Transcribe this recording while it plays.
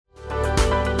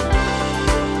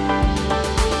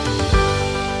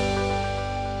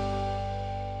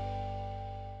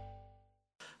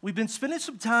We've been spending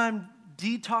some time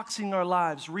detoxing our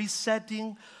lives,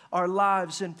 resetting our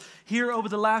lives. And here over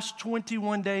the last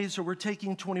 21 days, or we're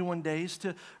taking 21 days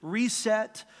to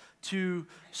reset, to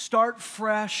start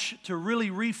fresh, to really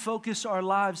refocus our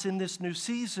lives in this new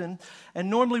season. And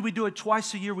normally we do it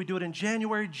twice a year. We do it in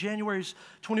January. January's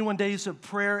 21 days of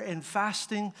prayer and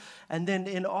fasting. And then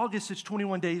in August, it's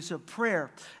 21 days of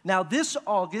prayer. Now this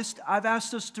August, I've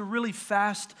asked us to really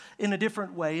fast in a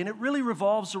different way. And it really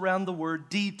revolves around the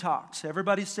word detox.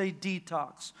 Everybody say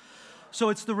detox. So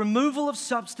it's the removal of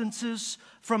substances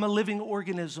from a living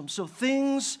organism. So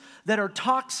things that are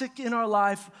toxic in our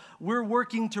life, we're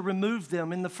working to remove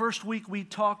them. In the first week, we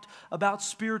talked about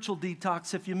spiritual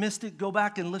detox. If you missed it, go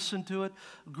back and listen to it.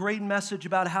 Great message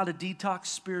about how to detox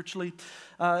spiritually.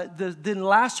 Then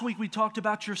last week, we talked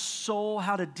about your soul,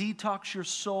 how to detox your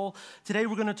soul. Today,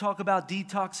 we're going to talk about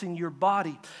detoxing your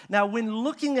body. Now, when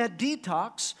looking at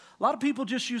detox, a lot of people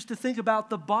just used to think about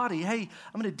the body. Hey,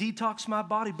 I'm going to detox my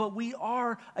body. But we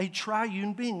are a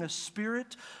triune being, a spirit.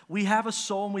 We have a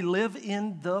soul, and we live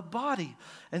in the body.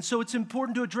 And so it's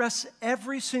important to address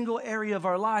every single area of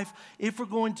our life if we're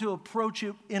going to approach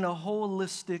it in a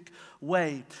holistic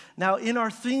way. Now, in our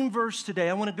theme verse today,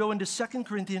 I want to go into 2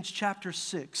 Corinthians chapter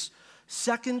 6.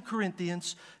 2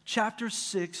 Corinthians chapter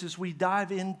 6 as we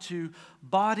dive into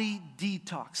body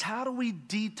detox. How do we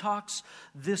detox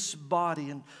this body?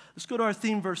 And let's go to our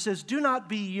theme verse. It says, do not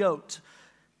be yoked.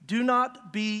 Do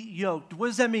not be yoked. What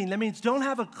does that mean? That means don't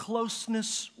have a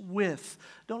closeness with.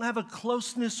 Don't have a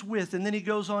closeness with. And then he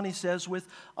goes on, he says, with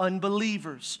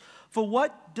unbelievers. For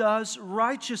what does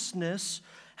righteousness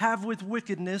have with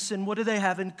wickedness, and what do they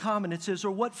have in common? It says,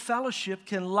 or what fellowship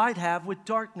can light have with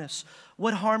darkness?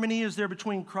 What harmony is there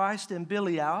between Christ and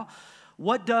Belial?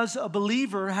 What does a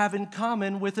believer have in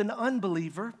common with an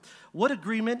unbeliever? What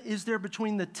agreement is there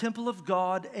between the temple of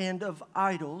God and of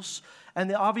idols? And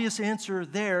the obvious answer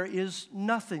there is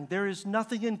nothing. There is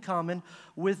nothing in common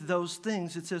with those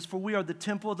things. It says, for we are the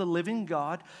temple of the living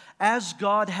God, as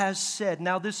God has said.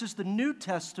 Now, this is the New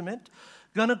Testament.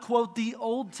 Going to quote the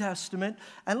Old Testament.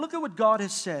 And look at what God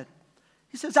has said.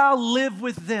 He says, I'll live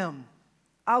with them.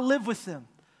 I'll live with them.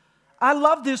 I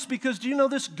love this because, do you know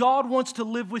this? God wants to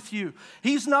live with you.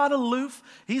 He's not aloof.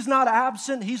 He's not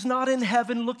absent. He's not in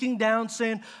heaven looking down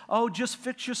saying, oh, just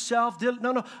fix yourself.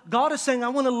 No. God is saying, I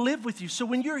want to live with you. So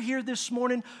when you're here this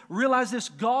morning, realize this.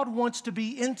 God wants to be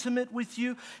intimate with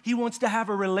you. He wants to have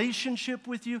a relationship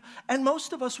with you. And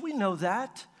most of us, we know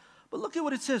that. But look at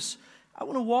what it says. I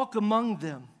want to walk among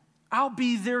them. I'll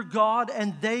be their God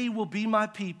and they will be my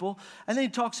people. And then he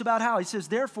talks about how he says,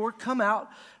 therefore, come out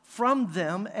from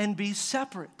them and be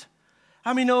separate.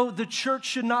 How many know the church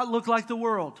should not look like the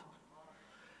world?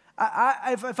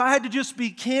 If I had to just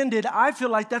be candid, I feel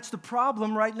like that's the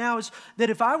problem right now is that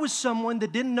if I was someone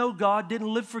that didn't know God,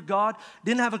 didn't live for God,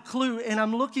 didn't have a clue, and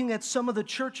I'm looking at some of the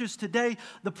churches today,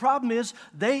 the problem is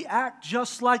they act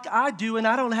just like I do and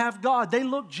I don't have God. They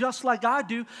look just like I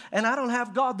do and I don't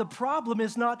have God. The problem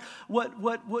is not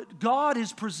what God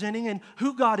is presenting and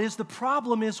who God is. The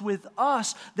problem is with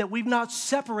us that we've not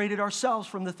separated ourselves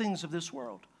from the things of this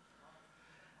world.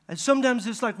 And sometimes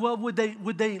it's like, well, would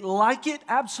they like it?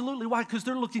 Absolutely. Why? Because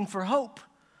they're looking for hope.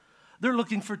 They're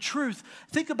looking for truth.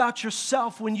 Think about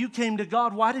yourself when you came to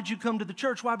God. Why did you come to the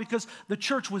church? Why? Because the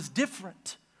church was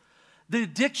different. The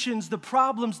addictions, the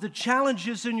problems, the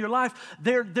challenges in your life,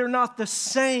 they're not the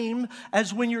same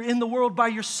as when you're in the world by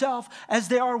yourself as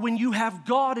they are when you have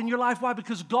God in your life. Why?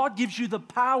 Because God gives you the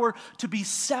power to be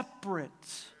separate.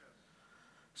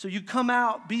 So you come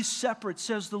out, be separate,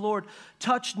 says the Lord.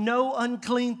 Touch no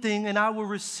unclean thing, and I will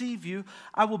receive you.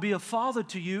 I will be a father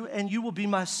to you, and you will be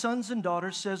my sons and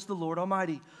daughters, says the Lord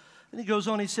Almighty. And he goes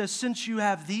on, he says, since you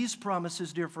have these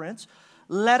promises, dear friends,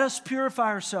 let us purify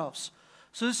ourselves.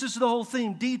 So this is the whole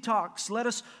theme, detox. Let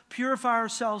us purify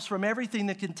ourselves from everything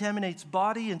that contaminates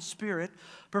body and spirit,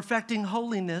 perfecting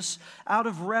holiness out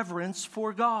of reverence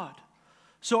for God.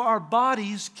 So our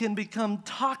bodies can become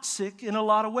toxic in a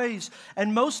lot of ways.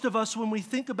 And most of us, when we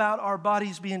think about our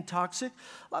bodies being toxic,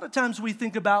 a lot of times we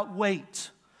think about weight.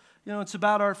 You know, it's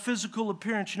about our physical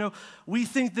appearance. You know, we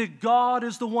think that God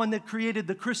is the one that created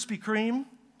the Krispy Kreme,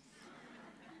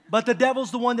 but the devil's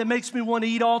the one that makes me want to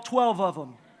eat all 12 of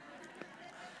them.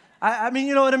 I mean,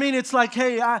 you know what I mean? It's like,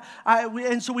 hey,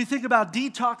 and so we think about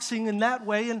detoxing in that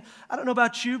way. And I don't know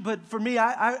about you, but for me,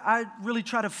 I really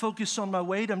try to focus on my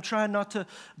weight. I'm trying not to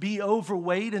be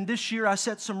overweight. And this year, I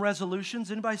set some resolutions.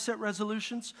 Anybody set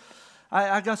resolutions?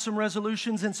 I got some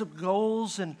resolutions and some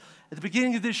goals. And at the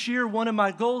beginning of this year, one of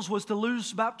my goals was to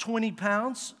lose about 20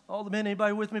 pounds. All the men,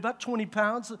 anybody with me? About 20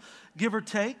 pounds, give or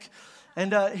take.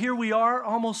 And here we are,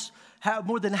 almost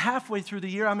more than halfway through the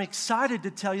year, I'm excited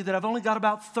to tell you that I've only got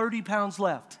about 30 pounds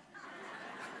left.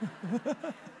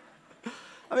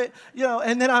 I mean,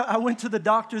 and then I went to the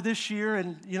doctor this year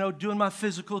and, doing my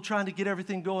physical, trying to get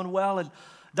everything going well. And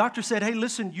doctor said, hey,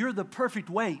 listen, you're the perfect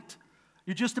weight.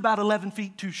 You're just about 11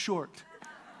 feet too short.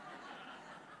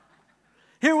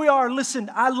 Here we are. Listen,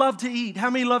 I love to eat. How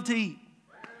many love to eat?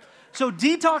 So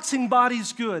detoxing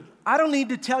body's good. I don't need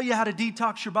to tell you how to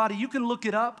detox your body. You can look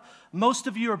it up. Most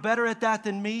of you are better at that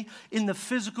than me in the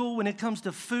physical when it comes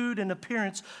to food and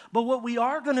appearance. But what we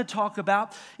are going to talk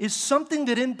about is something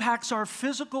that impacts our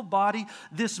physical body,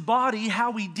 this body,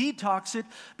 how we detox it,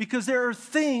 because there are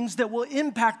things that will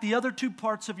impact the other two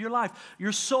parts of your life,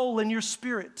 your soul and your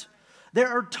spirit. There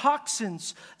are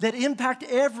toxins that impact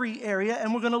every area,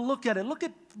 and we're going to look at it. Look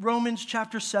at Romans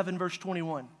chapter 7, verse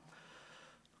 21.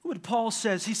 What Paul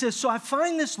says, he says, so I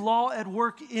find this law at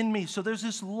work in me. So there's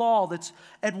this law that's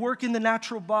at work in the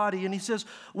natural body. And he says,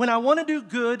 when I want to do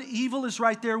good, evil is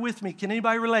right there with me. Can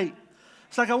anybody relate?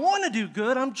 It's like, I want to do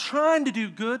good. I'm trying to do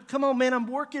good. Come on, man, I'm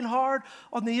working hard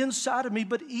on the inside of me,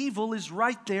 but evil is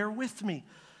right there with me.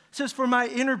 It says, for my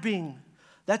inner being,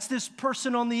 that's this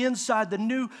person on the inside, the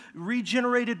new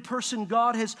regenerated person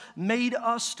God has made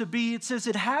us to be. It says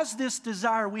it has this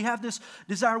desire. We have this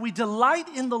desire. We delight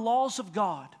in the laws of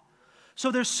God. So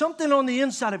there's something on the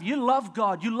inside of you. You love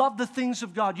God. You love the things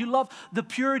of God. You love the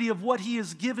purity of what He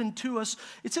has given to us.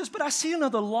 It says, but I see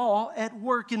another law at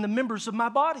work in the members of my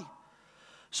body.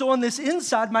 So on this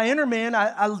inside, my inner man,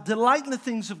 I delight in the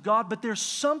things of God, but there's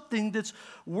something that's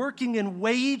working and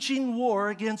waging war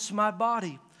against my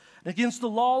body, against the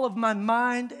law of my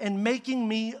mind and making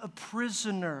me a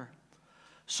prisoner.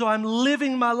 So I'm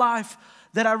living my life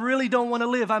that I really don't want to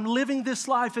live. I'm living this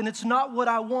life and it's not what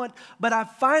I want, but I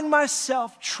find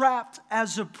myself trapped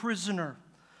as a prisoner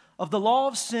of the law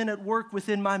of sin at work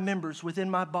within my members, within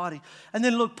my body. And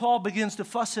then look, Paul begins to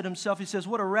fuss at himself. He says,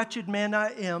 what a wretched man I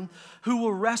am. Who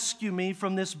will rescue me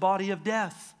from this body of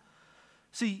death?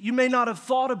 See, you may not have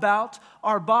thought about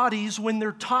our bodies when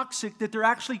they're toxic, that they're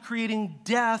actually creating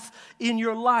death in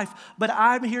your life. But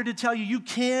I'm here to tell you, you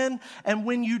can, and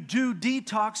when you do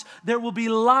detox, there will be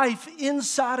life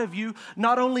inside of you,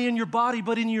 not only in your body,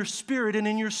 but in your spirit and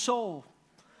in your soul.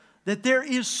 That there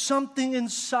is something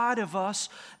inside of us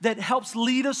that helps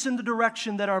lead us in the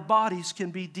direction that our bodies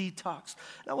can be detoxed.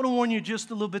 And I want to warn you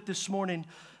just a little bit this morning.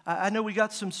 I know we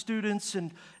got some students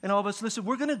and all of us. Listen,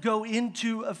 we're going to go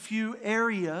into a few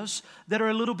areas that are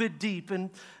a little bit deep.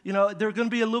 And, they're going to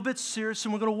be a little bit serious.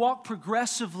 And we're going to walk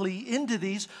progressively into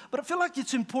these. But I feel like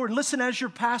it's important. Listen, as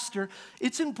your pastor,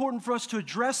 it's important for us to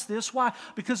address this. Why?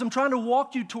 Because I'm trying to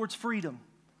walk you towards freedom.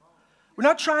 We're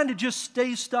not trying to just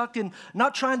stay stuck and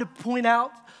not trying to point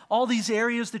out all these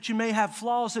areas that you may have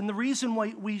flaws. And the reason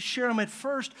why we share them at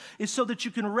first is so that you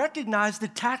can recognize the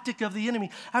tactic of the enemy.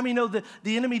 How many know that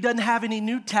the enemy doesn't have any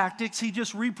new tactics? He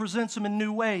just represents them in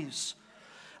new ways.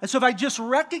 And so if I just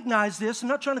recognize this, I'm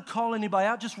not trying to call anybody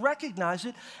out, just recognize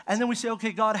it. And then we say,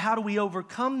 okay, God, how do we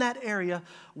overcome that area?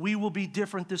 We will be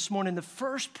different this morning. The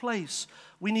first place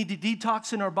we need to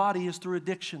detox in our body is through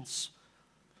addictions.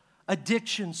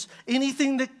 Addictions,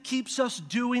 anything that keeps us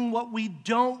doing what we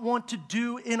don't want to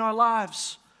do in our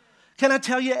lives. Can I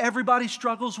tell you, everybody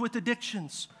struggles with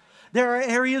addictions. There are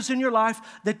areas in your life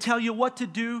that tell you what to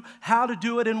do, how to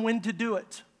do it, and when to do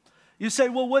it. You say,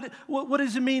 well, what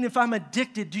does it mean if I'm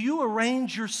addicted? Do you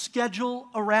arrange your schedule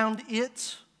around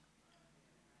it?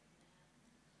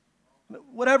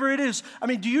 Whatever it is. I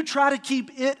mean, do you try to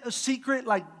keep it a secret,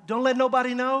 like don't let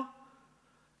nobody know?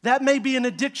 That may be an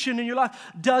addiction in your life.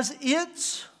 Does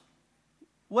it,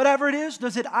 whatever it is,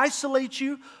 does it isolate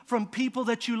you from people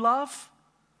that you love?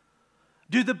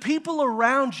 Do the people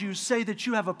around you say that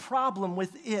you have a problem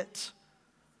with it?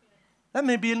 That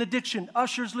may be an addiction.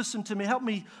 Ushers, listen to me. Help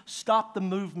me stop the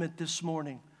movement this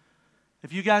morning.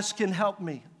 If you guys can help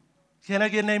me. Can I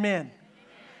get an amen?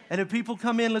 And if people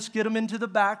come in, let's get them into the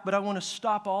back. But I want to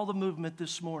stop all the movement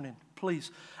this morning.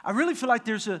 Please. I really feel like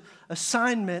there's an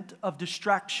assignment of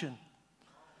distraction.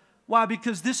 Why?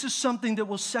 Because this is something that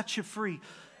will set you free.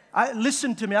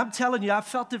 Listen to me. I'm telling you, I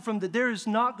felt it from there is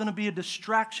not going to be a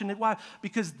distraction. Why?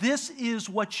 Because this is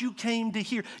what you came to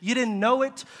hear. You didn't know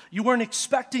it. You weren't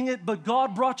expecting it. But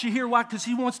God brought you here. Why? Because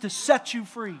He wants to set you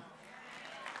free.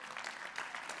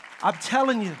 I'm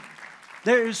telling you.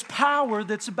 There is power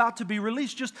that's about to be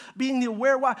released. Just being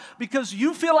aware. Why? Because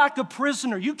you feel like a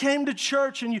prisoner. You came to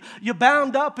church and you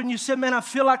bound up and you said, man, I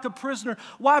feel like a prisoner.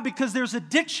 Why? Because there's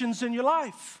addictions in your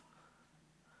life.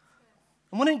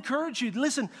 I want to encourage you.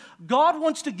 Listen, God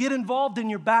wants to get involved in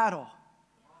your battle.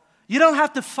 You don't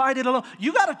have to fight it alone.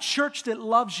 You got a church that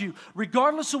loves you,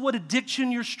 regardless of what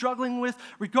addiction you're struggling with,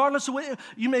 regardless of what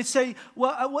you may say,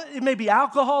 well, it may be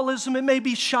alcoholism, it may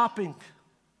be shopping.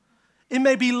 It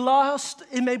may be lust,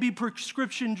 it may be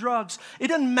prescription drugs. It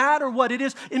doesn't matter what it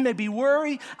is. It may be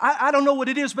worry. I don't know what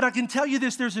it is, but I can tell you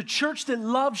this. There's a church that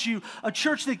loves you, a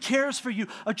church that cares for you,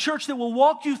 a church that will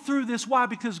walk you through this. Why?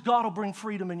 Because God will bring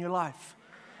freedom in your life.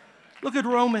 Look at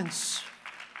Romans.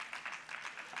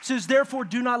 It says, therefore,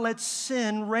 do not let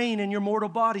sin reign in your mortal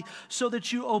body so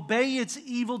that you obey its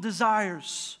evil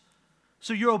desires.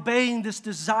 So you're obeying this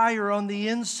desire on the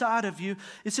inside of you.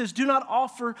 It says, do not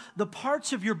offer the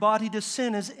parts of your body to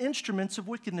sin as instruments of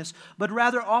wickedness, but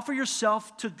rather offer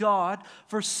yourself to God,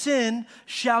 for sin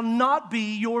shall not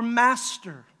be your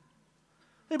master.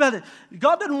 Think about it.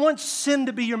 God doesn't want sin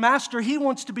to be your master. He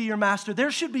wants to be your master. There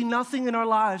should be nothing in our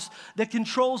lives that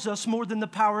controls us more than the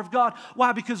power of God.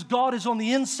 Why? Because God is on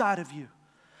the inside of you.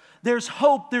 There's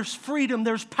hope, there's freedom,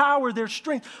 there's power, there's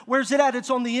strength. Where's it at?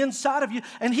 It's on the inside of you.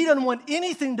 And He doesn't want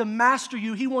anything to master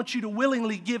you. He wants you to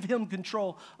willingly give Him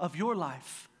control of your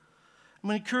life. I'm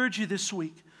going to encourage you this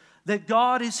week that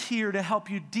God is here to help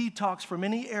you detox from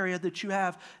any area that you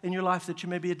have in your life that you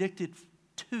may be addicted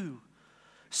to.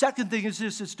 Second thing is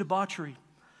this, it's debauchery.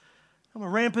 I'm going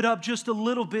to ramp it up just a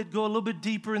little bit, go a little bit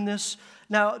deeper in this.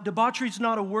 Now, debauchery is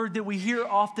not a word that we hear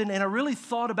often, and I really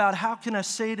thought about how can I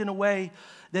say it in a way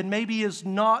that maybe is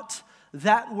not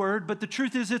that word, but the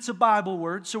truth is it's a Bible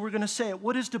word, so we're going to say it.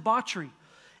 What is debauchery?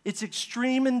 It's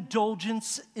extreme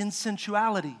indulgence in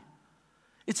sensuality.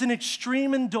 It's an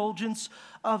extreme indulgence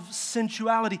of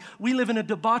sensuality. We live in a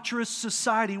debaucherous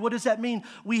society. What does that mean?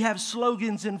 We have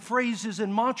slogans and phrases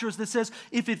and mantras that says,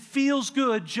 if it feels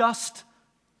good, just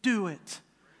do it.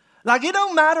 Like, it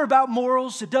don't matter about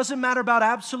morals. It doesn't matter about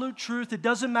absolute truth. It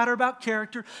doesn't matter about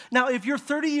character. Now, if you're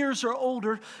 30 years or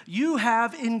older, you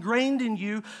have ingrained in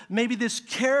you maybe this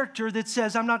character that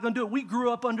says, I'm not going to do it. We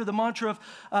grew up under the mantra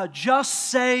of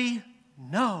just say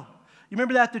no. You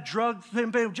remember that, the drug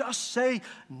campaign, just say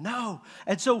no.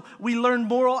 And so we learn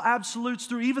moral absolutes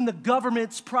through even the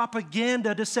government's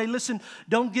propaganda to say, listen,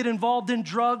 don't get involved in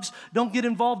drugs, don't get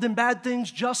involved in bad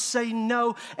things, just say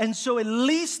no. And so at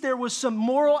least there was some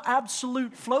moral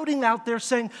absolute floating out there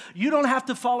saying, you don't have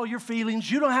to follow your feelings,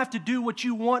 you don't have to do what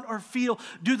you want or feel,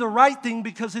 do the right thing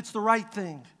because it's the right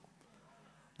thing.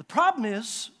 The problem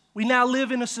is, we now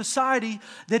live in a society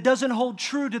that doesn't hold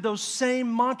true to those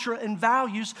same mantra and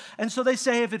values. And so they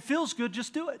say, if it feels good,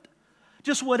 just do it.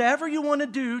 Just whatever you want to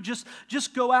do,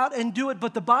 just go out and do it.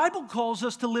 But the Bible calls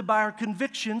us to live by our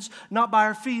convictions, not by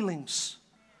our feelings.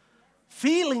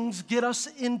 Feelings get us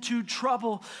into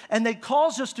trouble, and they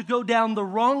cause us to go down the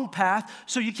wrong path,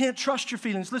 so you can't trust your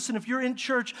feelings. Listen, if you're in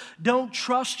church, don't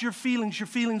trust your feelings. Your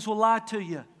feelings will lie to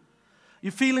you.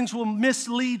 Your feelings will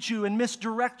mislead you and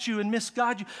misdirect you and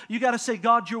misguide you. You got to say,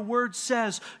 God, your word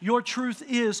says, your truth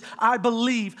is, I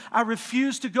believe. I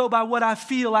refuse to go by what I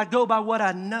feel. I go by what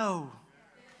I know.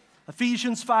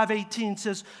 Ephesians 5:18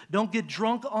 says, don't get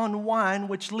drunk on wine,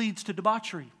 which leads to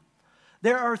debauchery.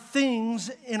 There are things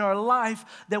in our life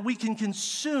that we can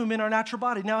consume in our natural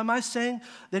body. Now, am I saying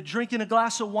that drinking a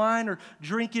glass of wine or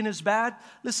drinking is bad?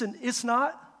 Listen, it's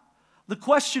not. The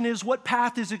question is, what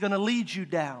path is it going to lead you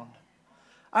down?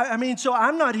 I mean, so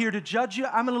I'm not here to judge you.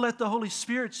 I'm going to let the Holy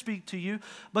Spirit speak to you.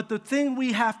 But the thing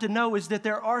we have to know is that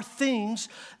there are things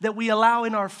that we allow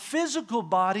in our physical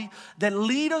body that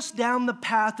lead us down the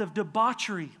path of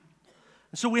debauchery.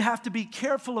 And so we have to be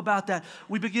careful about that.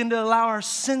 We begin to allow our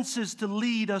senses to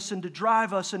lead us and to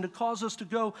drive us and to cause us to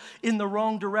go in the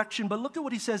wrong direction. But look at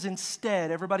what he says instead.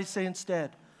 Everybody say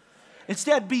instead.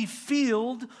 Instead, be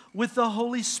filled with the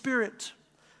Holy Spirit.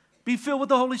 Be filled with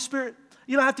the Holy Spirit.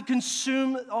 You don't have to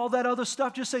consume all that other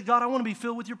stuff. Just say, God, I want to be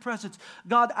filled with your presence.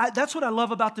 God, that's what I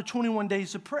love about the 21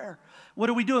 days of prayer. What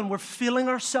are we doing? We're filling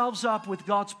ourselves up with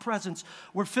God's presence.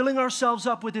 We're filling ourselves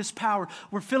up with His power.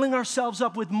 We're filling ourselves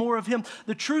up with more of Him.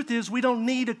 The truth is, we don't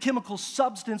need a chemical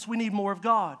substance. We need more of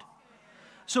God.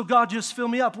 So God, just fill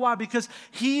me up. Why? Because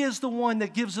He is the one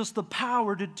that gives us the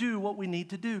power to do what we need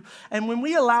to do. And when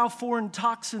we allow foreign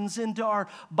toxins into our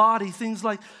body, things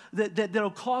like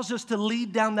that'll cause us to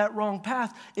lead down that wrong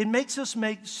path, it makes us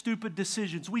make stupid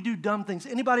decisions. We do dumb things.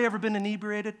 Anybody ever been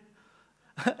inebriated?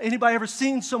 Anybody ever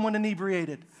seen someone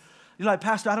inebriated? You're like,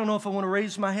 Pastor, I don't know if I want to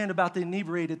raise my hand about the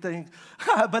inebriated thing,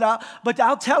 but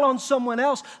I'll tell on someone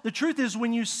else. The truth is,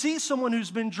 when you see someone who's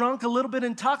been drunk, a little bit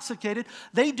intoxicated,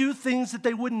 they do things that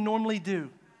they wouldn't normally do.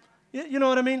 You know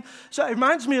what I mean? So it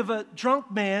reminds me of a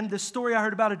drunk man, this story I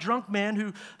heard about a drunk man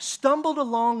who stumbled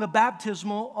along a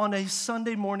baptismal on a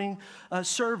Sunday morning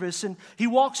service, and he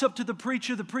walks up to the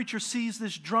preacher. The preacher sees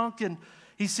this drunk, and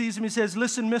He sees him. He says,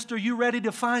 listen, mister, you ready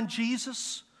to find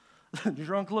Jesus? The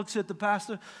drunk looks at the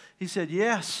pastor. He said,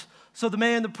 yes. So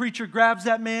the preacher grabs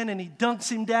that man and he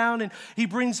dunks him down and he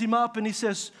brings him up and he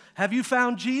says, have you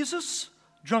found Jesus?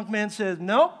 Drunk man says,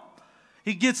 no.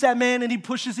 He gets that man and he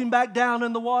pushes him back down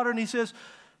in the water and he says,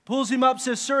 pulls him up,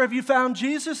 says, sir, have you found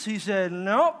Jesus? He said,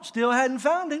 no, still hadn't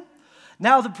found him.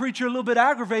 Now the preacher, a little bit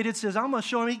aggravated, says, I'm going to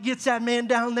show him. He gets that man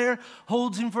down there,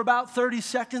 holds him for about 30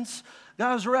 seconds.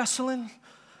 Guys wrestling.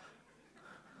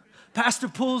 Pastor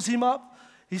pulls him up.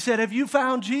 He said, have you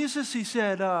found Jesus? He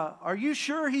said, are you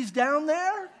sure he's down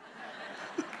there?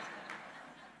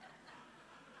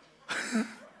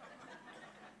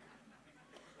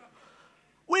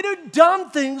 We do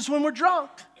dumb things when we're drunk,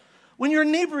 when you're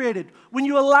inebriated, when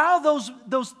you allow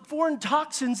those foreign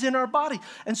toxins in our body.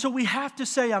 And so we have to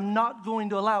say, I'm not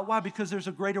going to allow it. Why? Because there's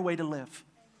a greater way to live.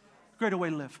 Greater way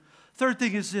to live. Third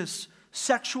thing is this,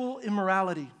 sexual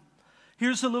immorality.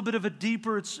 Here's a little bit of a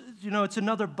deeper, it's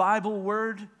another Bible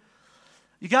word.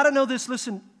 You got to know this,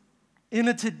 listen, in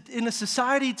a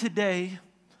society today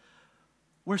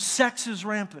where sex is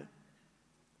rampant,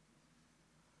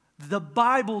 the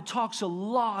Bible talks a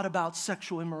lot about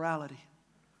sexual immorality.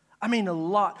 I mean a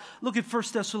lot. Look at 1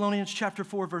 Thessalonians chapter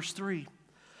 4, verse 3. It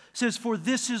says, for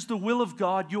this is the will of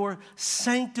God, your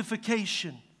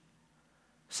sanctification.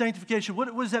 Sanctification,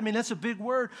 what does that mean? That's a big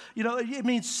word. It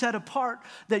means set apart,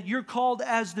 that you're called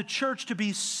as the church to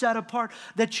be set apart,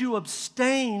 that you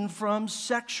abstain from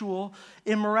sexual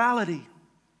immorality.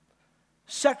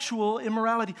 Sexual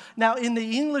immorality. Now, in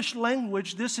the English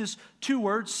language, this is two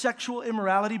words, sexual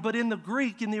immorality, but in the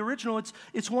Greek, in the original,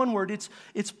 it's one word. It's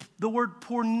the word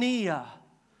porneia.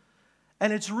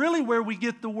 And it's really where we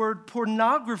get the word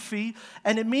pornography,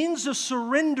 and it means the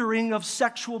surrendering of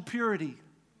sexual purity.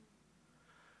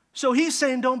 So he's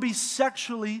saying don't be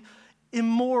sexually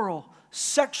immoral,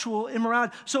 sexual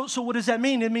immorality. So what does that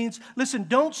mean? It means, listen,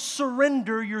 don't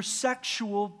surrender your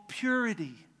sexual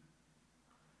purity.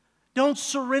 Don't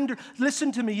surrender.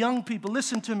 Listen to me, young people,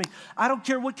 listen to me. I don't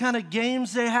care what kind of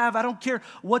games they have. I don't care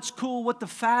what's cool, what the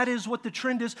fad is, what the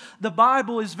trend is. The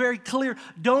Bible is very clear.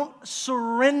 Don't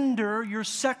surrender your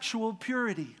sexual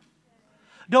purity.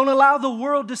 Don't allow the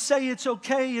world to say it's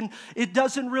okay and it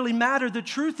doesn't really matter. The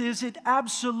truth is it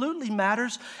absolutely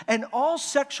matters, and all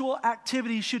sexual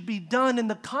activity should be done in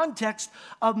the context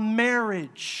of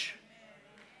marriage.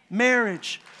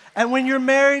 Marriage. And when you're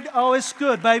married, oh, it's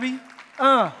good, baby.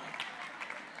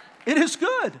 It is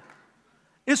good.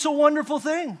 It's a wonderful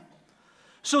thing.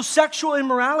 So sexual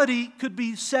immorality could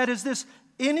be said as this: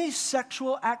 any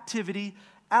sexual activity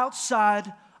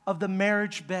outside of the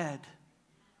marriage bed.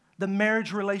 The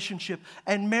marriage relationship.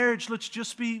 And marriage, let's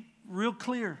just be real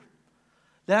clear.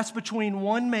 That's between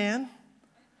one man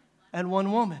and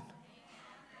one woman.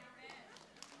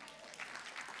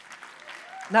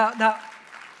 Now,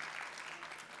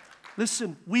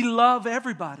 listen, we love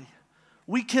everybody.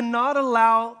 We cannot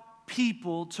allow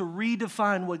people to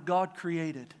redefine what God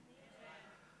created.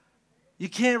 You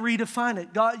can't redefine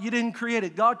it. God, you didn't create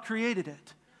it. God created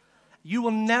it. You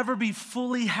will never be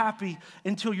fully happy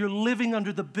until you're living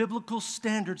under the biblical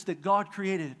standards that God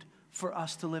created for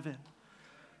us to live in.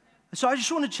 So I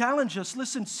just want to challenge us.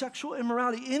 Listen, sexual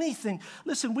immorality, anything.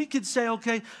 Listen, we could say,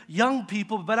 okay, young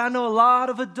people, but I know a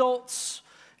lot of adults.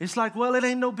 It's like, well, it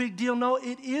ain't no big deal. No,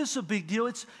 it is a big deal.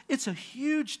 It's a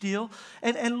huge deal.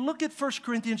 And look at 1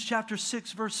 Corinthians chapter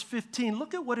 6, verse 15.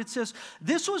 Look at what it says.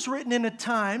 This was written in a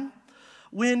time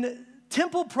when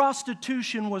temple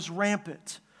prostitution was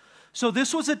rampant. So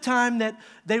this was a time that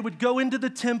they would go into the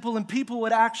temple and people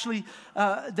would actually,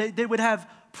 they would have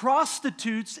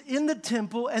prostitutes in the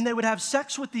temple and they would have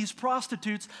sex with these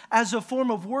prostitutes as a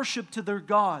form of worship to their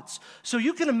gods. So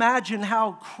you can imagine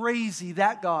how crazy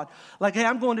that got. Like, hey,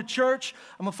 I'm going to church,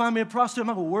 I'm going to find me a prostitute,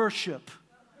 I'm going to worship.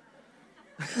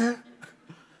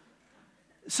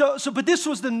 But this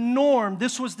was the norm.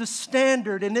 This was the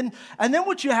standard. And then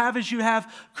what you have is you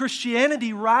have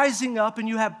Christianity rising up, and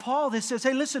you have Paul that says,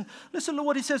 hey, listen to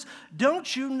what he says.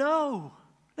 Don't you know?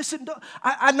 Listen,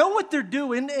 I know what they're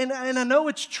doing, and I know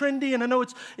it's trendy, and I know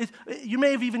you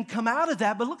may have even come out of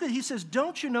that, but look at, he says,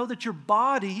 don't you know that your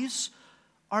bodies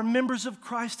are members of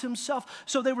Christ himself?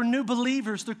 So they were new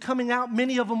believers. They're coming out.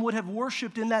 Many of them would have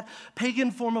worshiped in that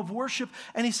pagan form of worship.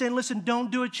 And he's saying, listen,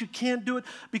 don't do it. You can't do it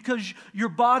because your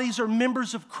bodies are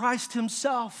members of Christ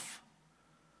himself.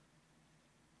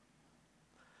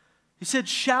 He said,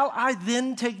 shall I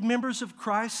then take members of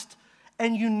Christ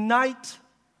and unite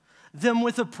them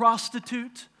with a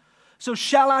prostitute? So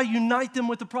shall I unite them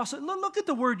with a prostitute? Look at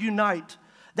the word unite.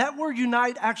 That word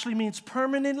unite actually means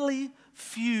permanently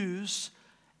fuse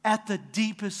at the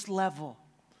deepest level.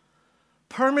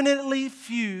 permanently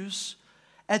fuse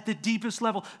at the deepest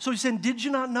level. So he's saying, did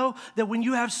you not know that when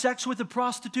you have sex with a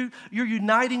prostitute, you're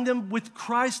uniting them with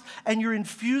Christ and you're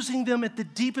infusing them at the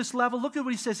deepest level? Look at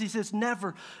what he says. He says,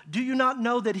 never. Do you not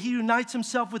know that he who unites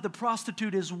himself with the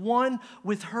prostitute is one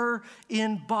with her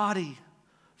in body?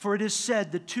 For it is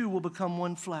said, the two will become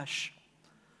one flesh.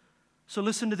 So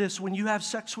listen to this. When you have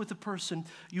sex with a person,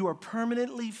 you are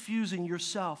permanently fusing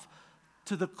yourself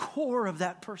to the core of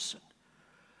that person.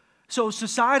 So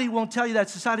society won't tell you that.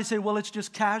 Society say, well, it's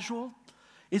just casual.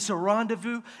 It's a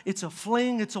rendezvous. It's a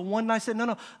fling. It's a one night stand.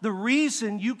 No. The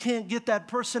reason you can't get that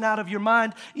person out of your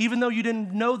mind, even though you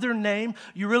didn't know their name,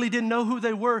 you really didn't know who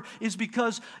they were, is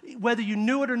because whether you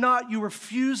knew it or not, you were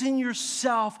fusing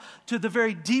yourself to the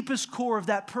very deepest core of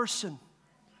that person.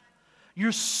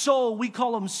 Your soul, we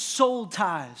call them soul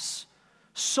ties.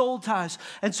 Soul ties.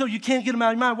 And so you can't get them out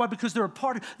of your mind. Why? Because they're a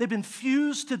part of, they've been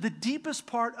fused to the deepest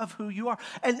part of who you are.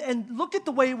 And look at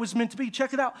the way it was meant to be.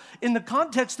 Check it out. In the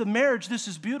context of marriage, this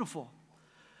is beautiful.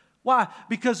 Why?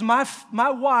 Because my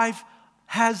wife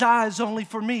has eyes only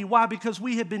for me. Why? Because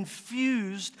we have been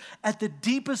fused at the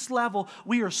deepest level.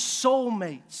 We are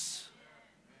soulmates.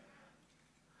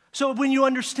 So when you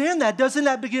understand that, doesn't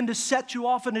that begin to set you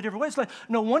off in a different way? It's like,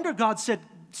 no wonder God said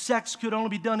sex could only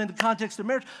be done in the context of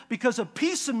marriage, because a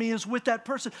piece of me is with that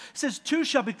person. It says, two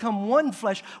shall become one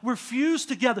flesh. We're fused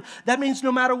together. That means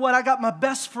no matter what, I got my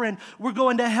best friend. We're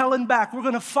going to hell and back. We're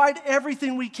going to fight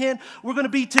everything we can. We're going to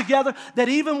be together. That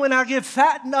even when I get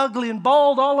fat and ugly and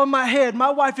bald all on my head, my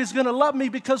wife is going to love me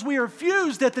because we are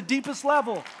fused at the deepest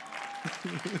level.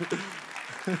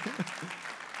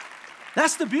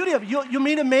 That's the beauty of it. You'll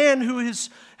meet a man who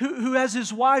has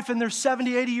his wife and they're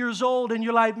 70, 80 years old, and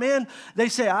you're like, man, they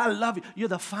say, I love you. You're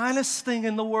the finest thing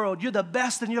in the world. You're the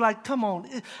best. And you're like, come on.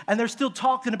 And they're still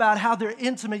talking about how they're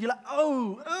intimate. You're like,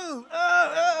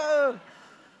 oh.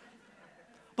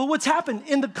 But what's happened?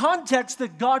 In the context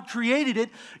that God created it,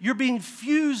 you're being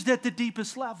fused at the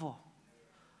deepest level.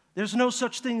 There's no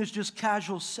such thing as just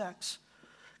casual sex,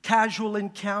 casual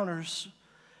encounters.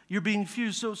 You're being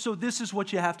fused. So this is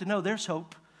what you have to know. There's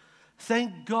hope.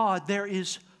 Thank God there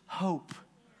is hope.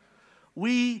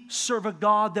 We serve a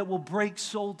God that will break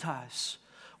soul ties.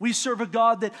 We serve a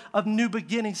God of new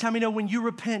beginnings. How many know when you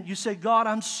repent, you say, God,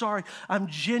 I'm sorry. I'm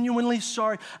genuinely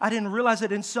sorry. I didn't realize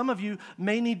it. And some of you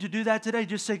may need to do that today.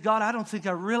 Just say, God, I don't think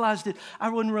I realized it.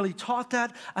 I wasn't really taught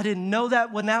that. I didn't know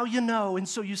that. Well, now you know. And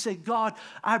so you say, God,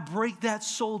 I break that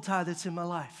soul tie that's in my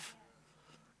life.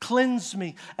 Cleanse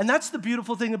me. And that's the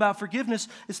beautiful thing about forgiveness.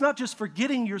 It's not just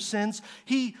forgetting your sins.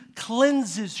 He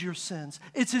cleanses your sins.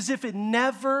 It's as if it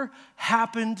never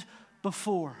happened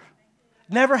before.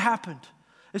 Never happened.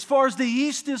 As far as the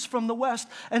east is from the west.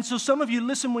 And so some of you,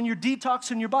 listen, when you're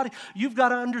detoxing your body, you've got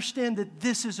to understand that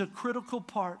this is a critical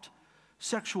part,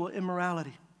 sexual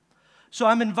immorality. So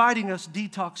I'm inviting us to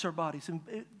detox our bodies. And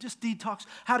just detox.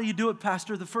 How do you do it,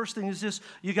 Pastor? The first thing is this: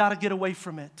 you got to get away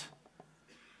from it.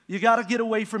 You got to get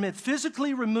away from it.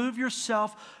 Physically remove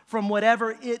yourself from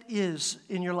whatever it is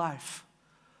in your life.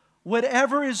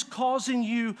 Whatever is causing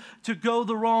you to go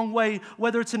the wrong way,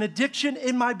 whether it's an addiction,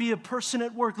 it might be a person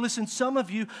at work. Listen, some of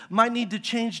you might need to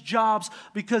change jobs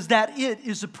because that it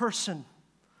is a person.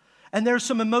 And there's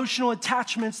some emotional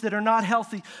attachments that are not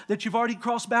healthy, that you've already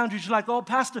crossed boundaries. You're like, oh,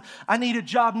 Pastor, I need a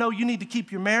job. No, you need to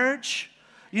keep your marriage.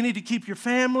 You need to keep your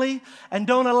family, and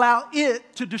don't allow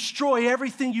it to destroy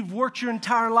everything you've worked your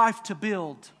entire life to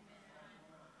build.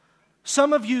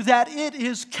 Some of you, that it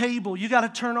is cable. You got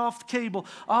to turn off the cable.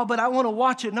 Oh, but I want to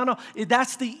watch it. No.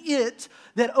 That's the it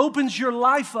that opens your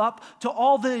life up to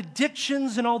all the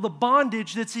addictions and all the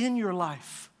bondage that's in your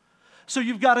life. So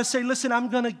you've got to say, listen, I'm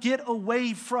going to get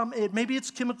away from it. Maybe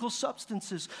it's chemical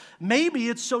substances. Maybe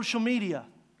it's social media.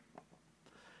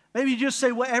 Maybe you just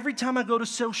say, well, every time I go to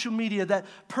social media, that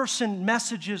person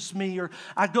messages me, or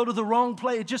I go to the wrong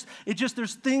place. It just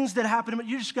there's things that happen to me.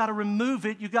 You just got to remove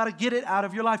it. You got to get it out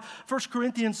of your life. 1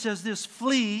 Corinthians says this: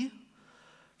 flee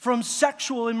from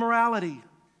sexual immorality.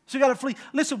 So you got to flee.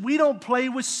 Listen, we don't play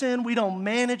with sin. We don't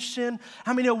manage sin.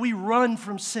 How many know we run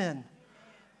from sin?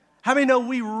 How many know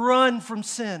we run from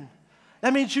sin?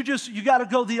 That means you got to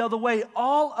go the other way.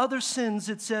 All other sins,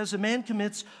 it says, a man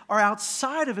commits are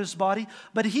outside of his body,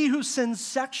 but he who sins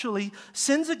sexually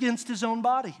sins against his own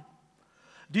body.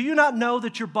 Do you not know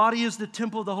that your body is the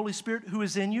temple of the Holy Spirit who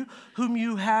is in you, whom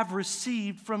you have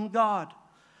received from God?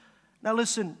 Now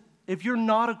listen, if you're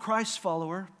not a Christ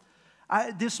follower,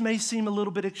 this may seem a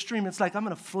little bit extreme. It's like, I'm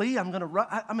going to flee. I'm going to run.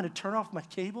 I'm going to turn off my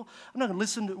cable. I'm not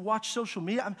going to watch social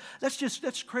media.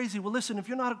 That's crazy. Well, listen, if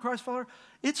you're not a Christ follower,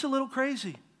 it's a little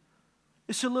crazy.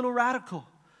 It's a little radical.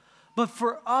 But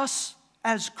for us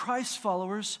as Christ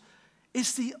followers,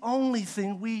 It's the only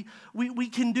thing we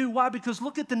can do. Why? Because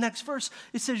look at the next verse.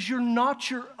 It says, you're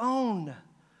not your own.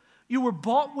 You were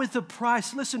bought with a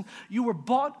price. Listen, you were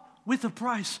bought with a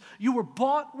price. You were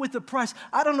bought with a price.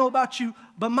 I don't know about you,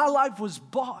 but my life was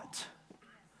bought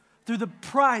through the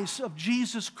price of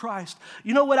Jesus Christ.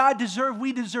 You know what I deserve?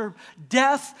 We deserve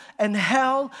death and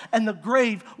hell and the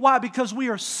grave. Why? Because we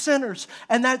are sinners,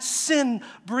 and that sin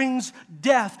brings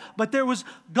death. But there was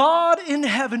God in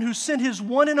heaven who sent His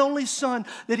one and only Son,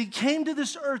 that He came to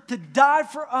this earth to die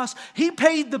for us. He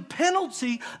paid the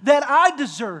penalty that I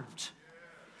deserved.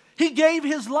 He gave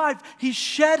His life. He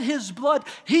shed His blood.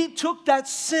 He took that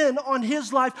sin on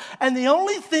His life. And the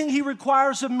only thing He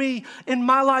requires of me in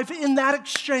my life, in that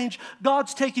exchange,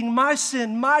 God's taking my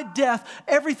sin, my death,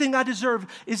 everything I deserve,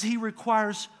 is He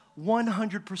requires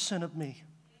 100% of me.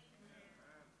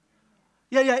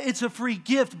 Yeah, it's a free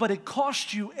gift, but it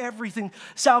costs you everything.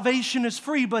 Salvation is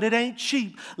free, but it ain't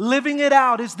cheap. Living it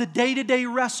out is the day-to-day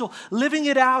wrestle. Living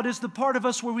it out is the part of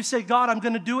us where we say, God, I'm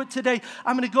going to do it today.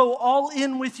 I'm going to go all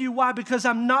in with you. Why? Because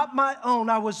I'm not my own.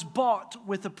 I was bought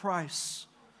with a price.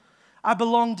 I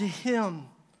belong to Him.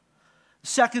 The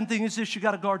second thing is this: you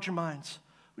got to guard your minds.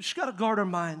 We just got to guard our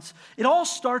minds. It all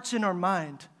starts in our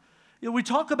mind. You know, we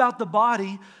talk about the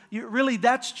body, really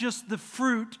that's just the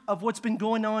fruit of what's been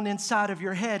going on inside of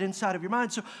your head, inside of your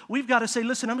mind. So we've got to say,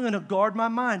 listen, I'm going to guard my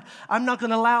mind. I'm not going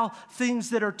to allow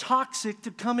things that are toxic to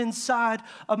come inside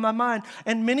of my mind.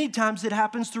 And many times it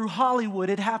happens through Hollywood.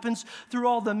 It happens through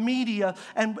all the media.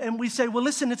 And we say, well,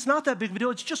 listen, it's not that big of a deal.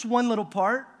 It's just one little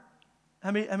part. I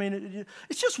mean,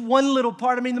 it's just one little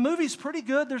part. I mean, the movie's pretty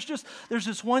good. There's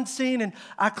this one scene, and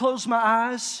I close my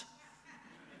eyes.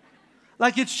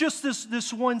 Like it's just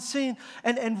this one scene.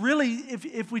 And really,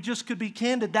 if we just could be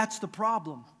candid, that's the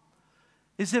problem.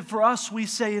 Is that for us, we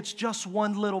say it's just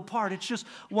one little part. It's just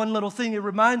one little thing. It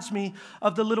reminds me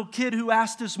of the little kid who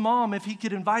asked his mom if he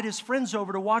could invite his friends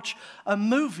over to watch a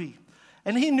movie.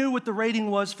 And he knew what the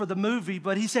rating was for the movie,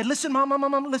 but he said, listen, mom,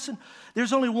 listen,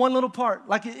 there's only one little part.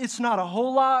 Like, it's not a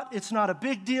whole lot. It's not a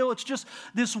big deal. It's just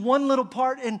this one little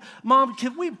part. And Mom,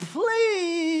 can we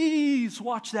please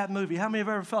watch that movie? How many have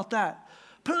ever felt that?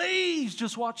 Please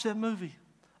just watch that movie.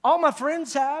 All my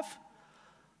friends have.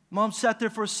 Mom sat there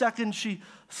for a second. She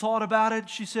thought about it.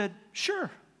 She said,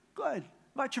 sure, go ahead.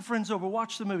 Invite your friends over.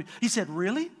 Watch the movie. He said,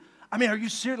 really? I mean, are you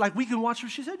serious? Like, we can watch it?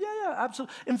 She said, yeah,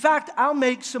 absolutely. In fact, I'll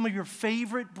make some of your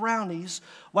favorite brownies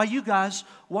while you guys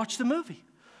watch the movie.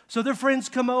 So their friends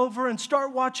come over and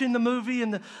start watching the movie,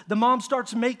 and the mom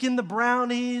starts making the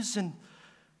brownies, and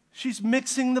she's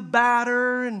mixing the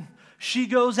batter, and she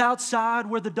goes outside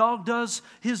where the dog does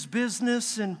his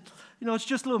business, and, you know, it's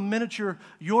just a little miniature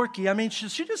Yorkie. I mean,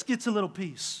 she just gets a little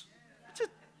piece.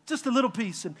 Just a little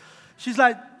piece. And she's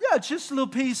like, yeah, it's just a little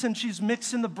piece, and she's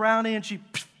mixing the brownie, and she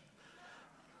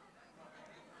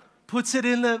puts it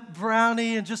in the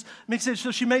brownie and just mixes it.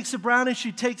 So she makes the brownie,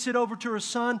 she takes it over to her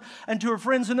son and to her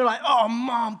friends, and they're like, oh,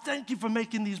 Mom, thank you for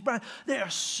making these brownies. They are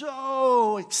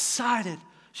so excited.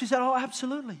 She said, oh,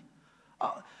 absolutely.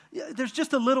 Yeah, there's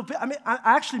just a little bit. I mean, I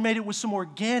actually made it with some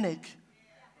organic.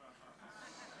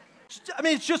 I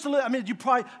mean, it's just a little. I mean, you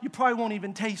probably won't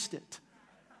even taste it.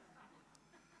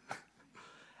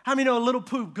 How many know a little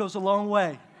poop goes a long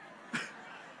way?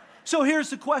 So here's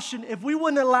the question. If we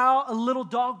wouldn't allow a little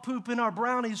dog poop in our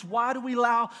brownies, why do we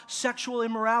allow sexual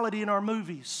immorality in our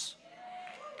movies?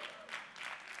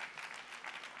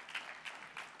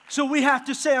 So we have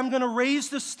to say, I'm going to raise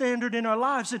the standard in our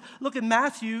lives. And look at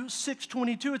Matthew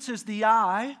 6:22. It says, the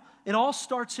eye, it all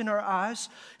starts in our eyes.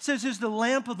 It says, is the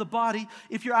lamp of the body.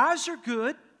 If your eyes are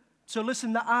good, so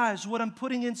listen, the eyes, what I'm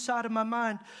putting inside of my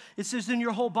mind, it says, then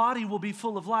your whole body will be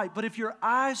full of light. But if your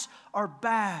eyes are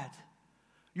bad,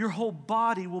 your whole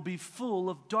body will be full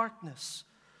of darkness.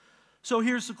 So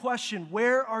here's the question.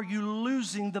 Where are you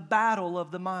losing the battle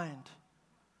of the mind?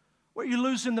 Where are you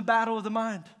losing the battle of the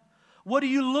mind? What are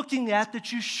you looking at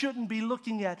that you shouldn't be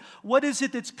looking at? What is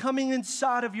it that's coming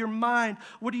inside of your mind?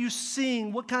 What are you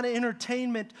seeing? What kind of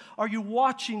entertainment are you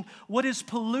watching? What is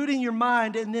polluting your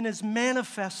mind and then is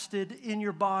manifested in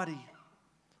your body?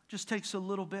 Just takes a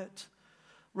little bit.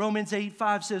 Romans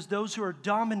 8:5 says, those who are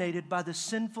dominated by the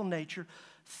sinful nature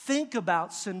think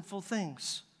about sinful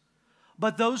things.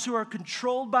 But those who are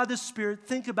controlled by the Spirit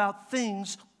think about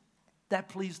things that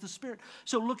please the Spirit.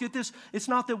 So look at this. It's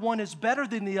not that one is better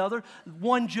than the other.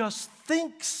 One just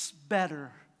thinks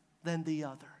better than the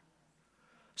other.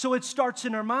 So it starts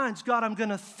in our minds. God, I'm going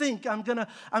to think. I'm going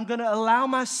to allow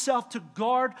myself to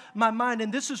guard my mind.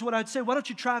 And this is what I'd say. Why don't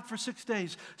you try it for 6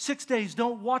 days? 6 days.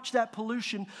 Don't watch that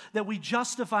pollution that we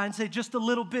justify and say just a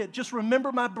little bit. Just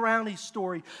remember my brownie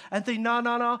story and think,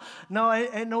 no,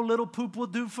 ain't no little poop will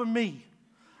do for me.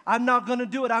 I'm not going to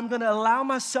do it. I'm going to allow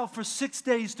myself for 6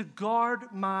 days to guard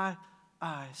my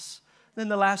eyes. Then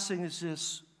the last thing is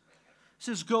this. It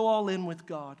says, go all in with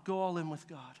God. Go all in with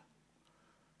God.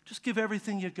 Just give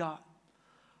everything you got.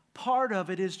 Part of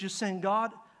it is just saying,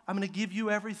 God, I'm going to give you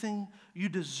everything. You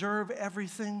deserve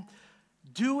everything.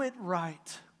 Do it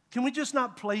right. Can we just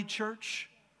not play church?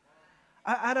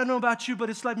 I don't know about you, but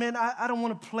it's like, man, I don't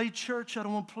want to play church. I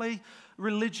don't want to play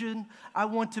religion. I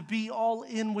want to be all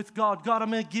in with God. God, I'm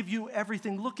going to give you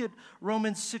everything. Look at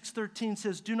Romans 6:13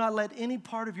 says, do not let any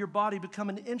part of your body become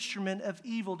an instrument of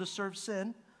evil to serve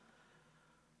sin.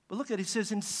 But look at it, he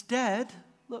says, instead,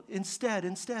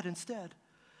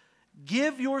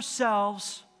 give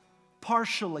yourselves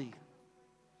partially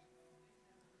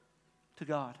to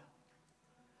God.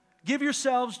 Give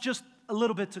yourselves just a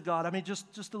little bit to God. I mean,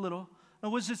 just a little. Now,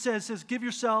 what does it say? It says, give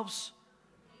yourselves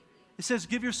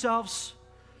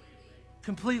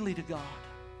completely to God.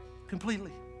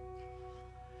 Completely.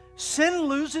 Sin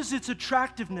loses its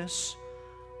attractiveness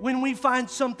when we find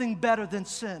something better than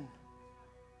sin.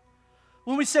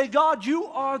 When we say, God, you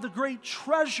are the great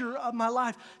treasure of my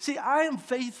life. See, I am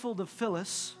faithful to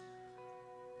Phyllis.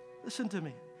 Listen to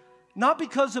me. Not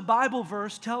because a Bible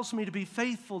verse tells me to be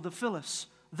faithful to Phyllis.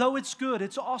 Though it's good,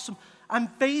 it's awesome. I'm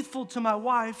faithful to my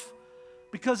wife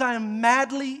because I am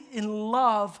madly in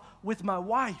love with my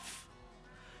wife.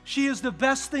 She is the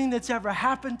best thing that's ever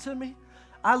happened to me.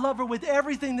 I love her with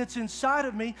everything that's inside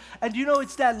of me. And you know,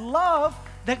 it's that love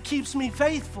that keeps me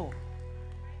faithful.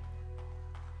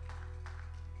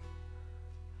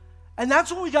 And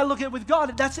that's what we got to look at with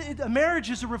God. A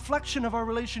marriage is a reflection of our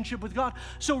relationship with God.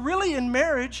 So really in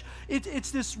marriage,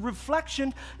 it's this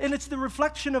reflection, and it's the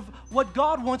reflection of what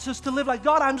God wants us to live like.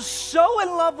 God, I'm so in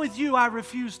love with you, I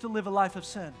refuse to live a life of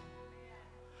sin.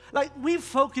 Like, we've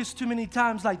focused too many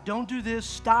times, like, don't do this,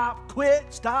 stop, quit,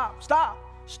 stop,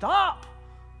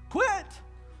 quit.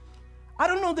 I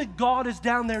don't know that God is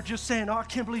down there just saying, oh, I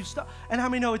can't believe stop. And how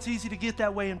many know it's easy to get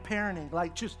that way in parenting?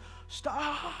 Like, just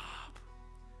stop.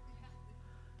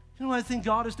 You know what I think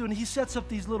God is doing? He sets up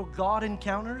these little God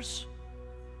encounters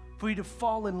for you to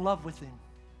fall in love with Him.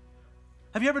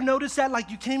 Have you ever noticed that? Like,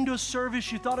 you came to a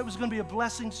service, you thought it was going to be a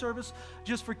blessing service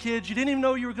just for kids. You didn't even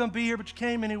know you were going to be here, but you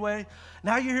came anyway.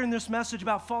 Now you're hearing this message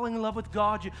about falling in love with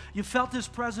God. You felt His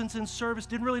presence in service.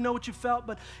 Didn't really know what you felt,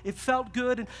 but it felt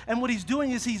good. And what He's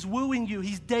doing is He's wooing you.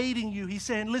 He's dating you. He's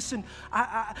saying, listen,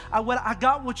 I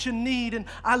got what you need, and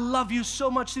I love you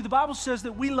so much. See, the Bible says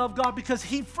that we love God because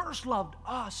He first loved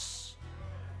us.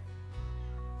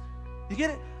 You get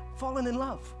it? Falling in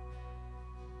love.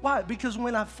 Why? Because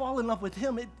when I fall in love with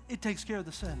Him, it takes care of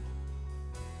the sin.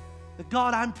 That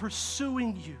God, I'm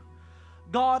pursuing you.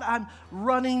 God, I'm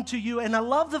running to you. And I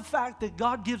love the fact that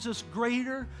God gives us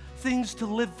greater things to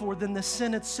live for than the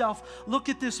sin itself. Look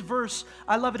at this verse.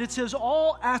 I love it. It says,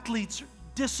 all athletes are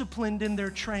disciplined in their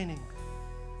training.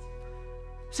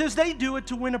 It says they do it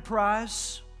to win a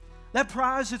prize. That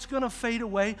prize, it's going to fade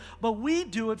away. But we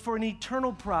do it for an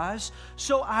eternal prize.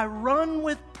 So I run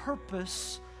with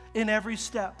purpose in every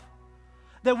step.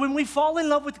 That when we fall in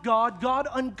love with God, God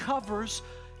uncovers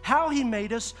how He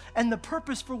made us and the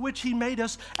purpose for which He made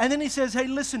us. And then He says, hey,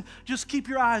 listen, just keep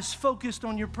your eyes focused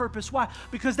on your purpose. Why?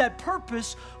 Because that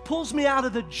purpose pulls me out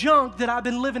of the junk that I've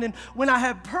been living in. When I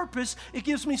have purpose, it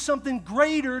gives me something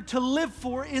greater to live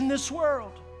for in this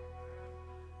world.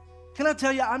 Can I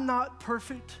tell you, I'm not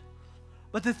perfect,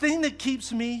 but the thing that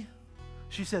keeps me,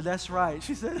 she said, that's right.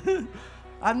 She said,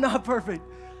 I'm not perfect.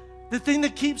 The thing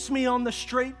that keeps me on the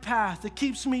straight path, that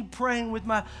keeps me praying with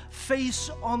my face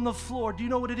on the floor, do you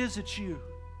know what it is? It's you.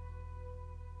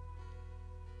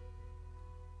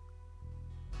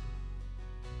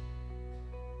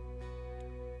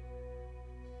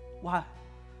 Why?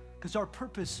 Because our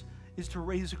purpose is to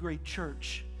raise a great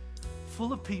church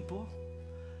full of people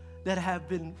that have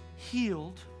been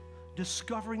healed,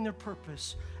 discovering their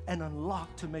purpose, and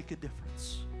unlocked to make a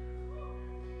difference.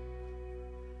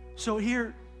 So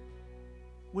here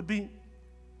would be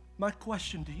my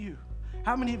question to you.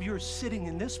 How many of you are sitting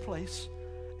in this place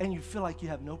and you feel like you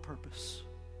have no purpose?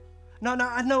 No,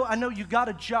 I know you got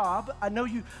a job. I know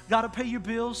you got to pay your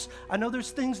bills. I know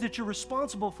there's things that you're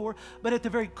responsible for, but at the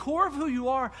very core of who you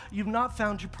are, you've not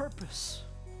found your purpose.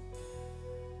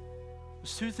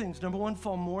 There's two things. Number one,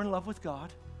 fall more in love with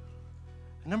God.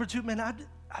 And number two, man,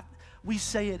 We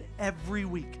say it every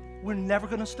week. We're never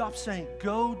going to stop saying,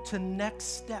 go to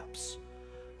next steps.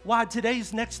 Why?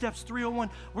 Today's Next Steps 301,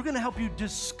 we're going to help you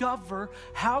discover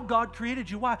how God created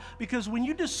you. Why? Because when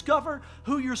you discover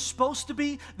who you're supposed to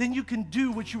be, then you can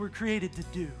do what you were created to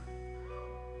do.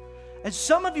 And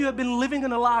some of you have been living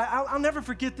in a lie. I'll never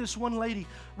forget this one lady.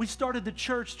 We started the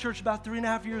church about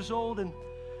 3.5 years old, and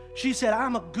she said,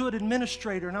 I'm a good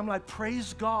administrator. And I'm like,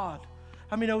 praise God.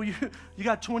 I mean, you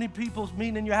got 20 people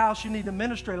meeting in your house, you need an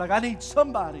administrator. Like, I need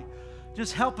somebody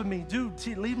just helping me,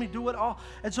 lead me, do it all.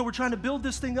 And so we're trying to build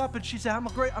this thing up, and she said,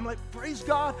 I'm like, praise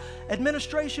God,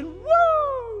 administration,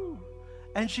 woo!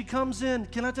 And she comes in,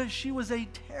 can I tell you, she was a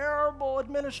terrible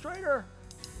administrator.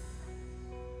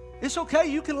 It's okay,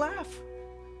 you can laugh.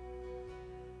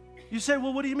 You say,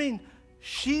 well, what do you mean?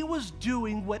 She was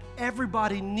doing what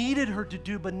everybody needed her to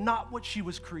do, but not what she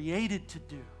was created to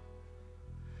do.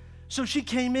 So she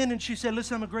came in and she said,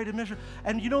 listen, I'm a great administrator.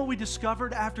 And you know what we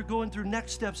discovered after going through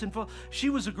Next Steps? She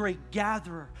was a great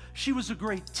gatherer. She was a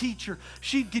great teacher.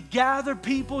 She could gather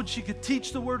people and she could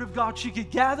teach the Word of God. She could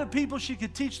gather people, she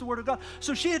could teach the Word of God.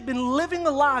 So she had been living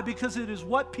a lie because it is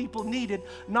what people needed,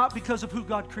 not because of who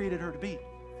God created her to be.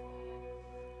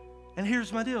 And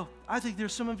here's my deal. I think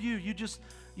there's some of you,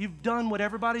 you've done what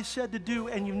everybody said to do,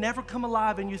 and you never come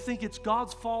alive, and you think it's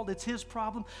God's fault, it's His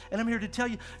problem. And I'm here to tell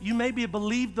you, you maybe have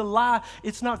believed the lie.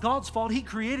 It's not God's fault. He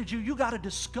created you. You got to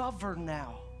discover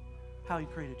now how He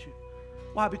created you.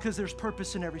 Why? Because there's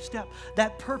purpose in every step.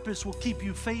 That purpose will keep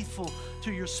you faithful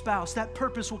to your spouse. That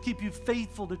purpose will keep you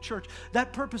faithful to church.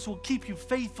 That purpose will keep you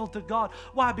faithful to God.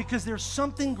 Why? Because there's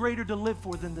something greater to live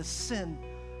for than the sin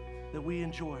that we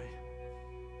enjoy.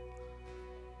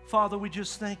 Father, we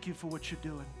just thank you for what you're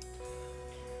doing.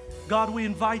 God, we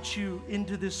invite you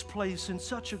into this place in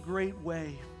such a great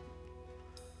way.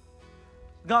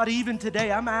 God, even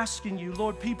today, I'm asking you,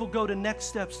 Lord, people go to Next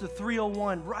Steps, the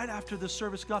 301, right after the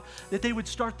service, God, that they would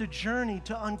start the journey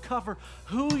to uncover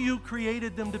who you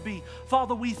created them to be.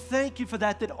 Father, we thank you for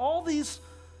that all these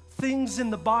things in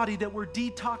the body that we're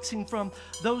detoxing from,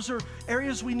 those are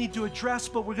areas we need to address,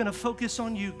 but we're going to focus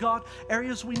on you. God,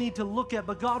 areas we need to look at,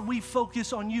 but God, we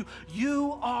focus on you.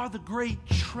 You are the great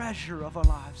treasure of our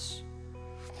lives.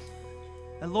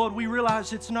 And Lord, we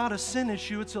realize it's not a sin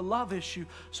issue, it's a love issue.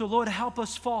 So Lord, help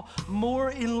us fall more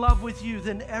in love with you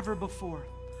than ever before.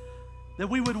 That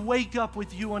we would wake up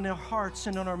with you on our hearts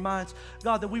and on our minds.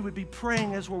 God, that we would be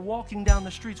praying as we're walking down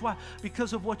the streets. Why?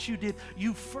 Because of what you did.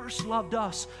 You first loved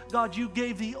us. God, you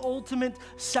gave the ultimate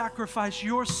sacrifice,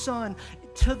 your Son,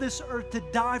 to this earth to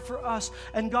die for us.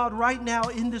 And God, right now,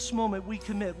 in this moment, we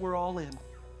commit, we're all in.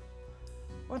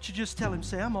 Why don't you just tell him,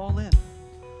 say, I'm all in.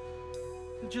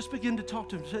 And just begin to talk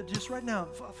to him. Say, just right now,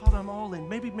 Father, I'm all in.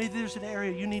 Maybe there's an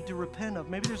area you need to repent of.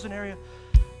 Maybe there's an area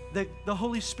that the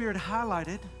Holy Spirit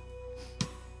highlighted.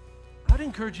 I'd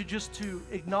encourage you just to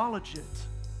acknowledge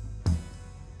it.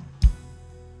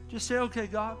 Just say, okay,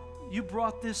 God, you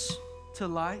brought this to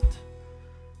light.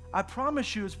 I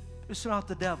promise you it's not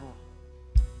the devil.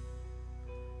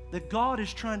 That God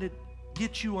is trying to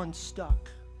get you unstuck,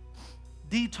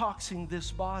 detoxing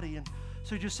this body. And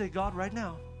so just say, God, right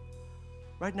now,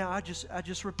 I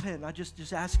just repent. I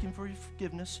just ask him for your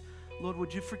forgiveness. Lord,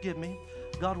 would you forgive me?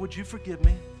 God, would you forgive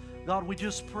me? God, we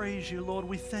just praise you. Lord,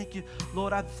 we thank you.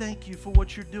 Lord, I thank you for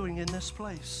what you're doing in this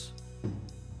place.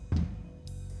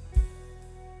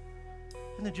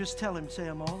 And then just tell him, say,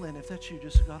 I'm all in. If that's you,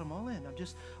 just, God, I'm all in.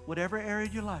 Whatever area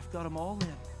of your life, God, I'm all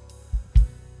in.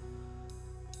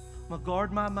 I'm going to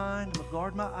guard my mind. I'm going to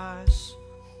guard my eyes.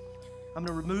 I'm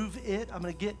going to remove it. I'm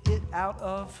going to get it out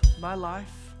of my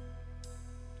life.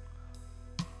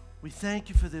 We thank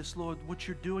you for this, Lord, what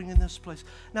you're doing in this place.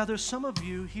 Now, there's some of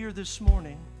you here this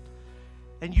morning,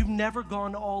 and you've never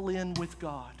gone all in with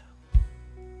God.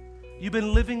 You've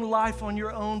been living life on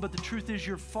your own, but the truth is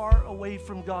you're far away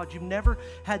from God. You've never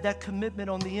had that commitment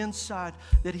on the inside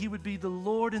that he would be the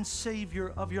Lord and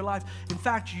Savior of your life. In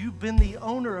fact, you've been the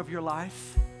owner of your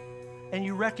life, and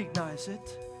you recognize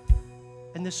it.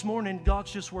 And this morning,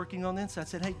 God's just working on the inside,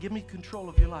 saying, hey, give me control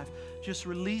of your life. Just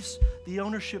release the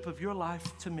ownership of your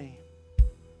life to me.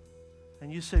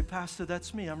 And you say, Pastor,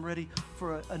 that's me. I'm ready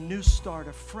for a new start,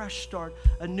 a fresh start,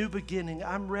 a new beginning.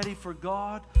 I'm ready for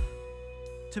God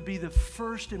to be the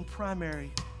first and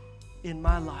primary in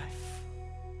my life.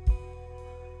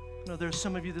 You know, there's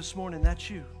some of you this morning, that's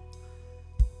you.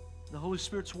 The Holy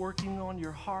Spirit's working on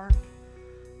your heart.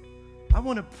 I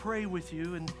want to pray with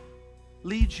you and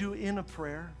lead you in a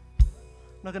prayer. I'm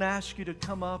not going to ask you to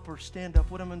come up or stand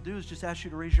up. What I'm going to do is just ask you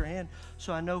to raise your hand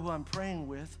so I know who I'm praying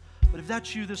with. But if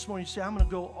that's you this morning, you say, I'm going to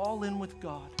go all in with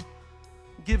God.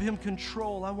 Give him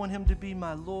control. I want him to be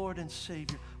my Lord and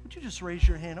Savior. would you just raise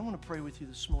your hand? I want to pray with you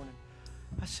this morning.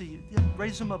 I see you. Yeah,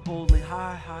 raise them up boldly.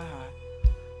 High, high,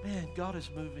 high. Man, God is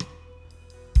moving.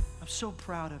 I'm so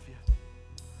proud of you.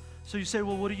 So you say,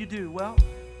 well, what do? Well,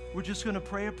 we're just going to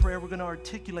pray a prayer. We're going to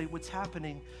articulate what's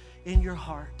happening in your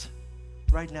heart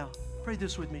right now. Pray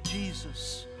this with me.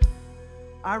 Jesus,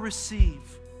 I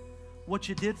receive what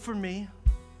you did for me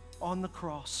on the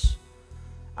cross.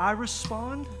 I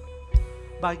respond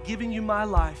by giving you my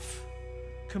life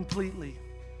completely.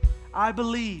 I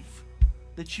believe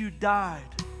that you died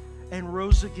and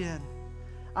rose again.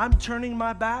 I'm turning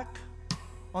my back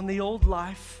on the old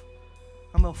life.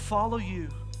 I'm going to follow you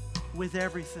with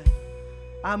everything.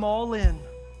 I'm all in.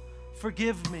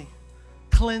 Forgive me.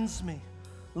 Cleanse me.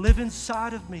 Live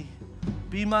inside of me.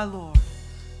 Be my Lord.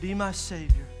 Be my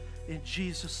Savior. In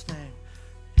Jesus' name,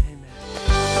 amen.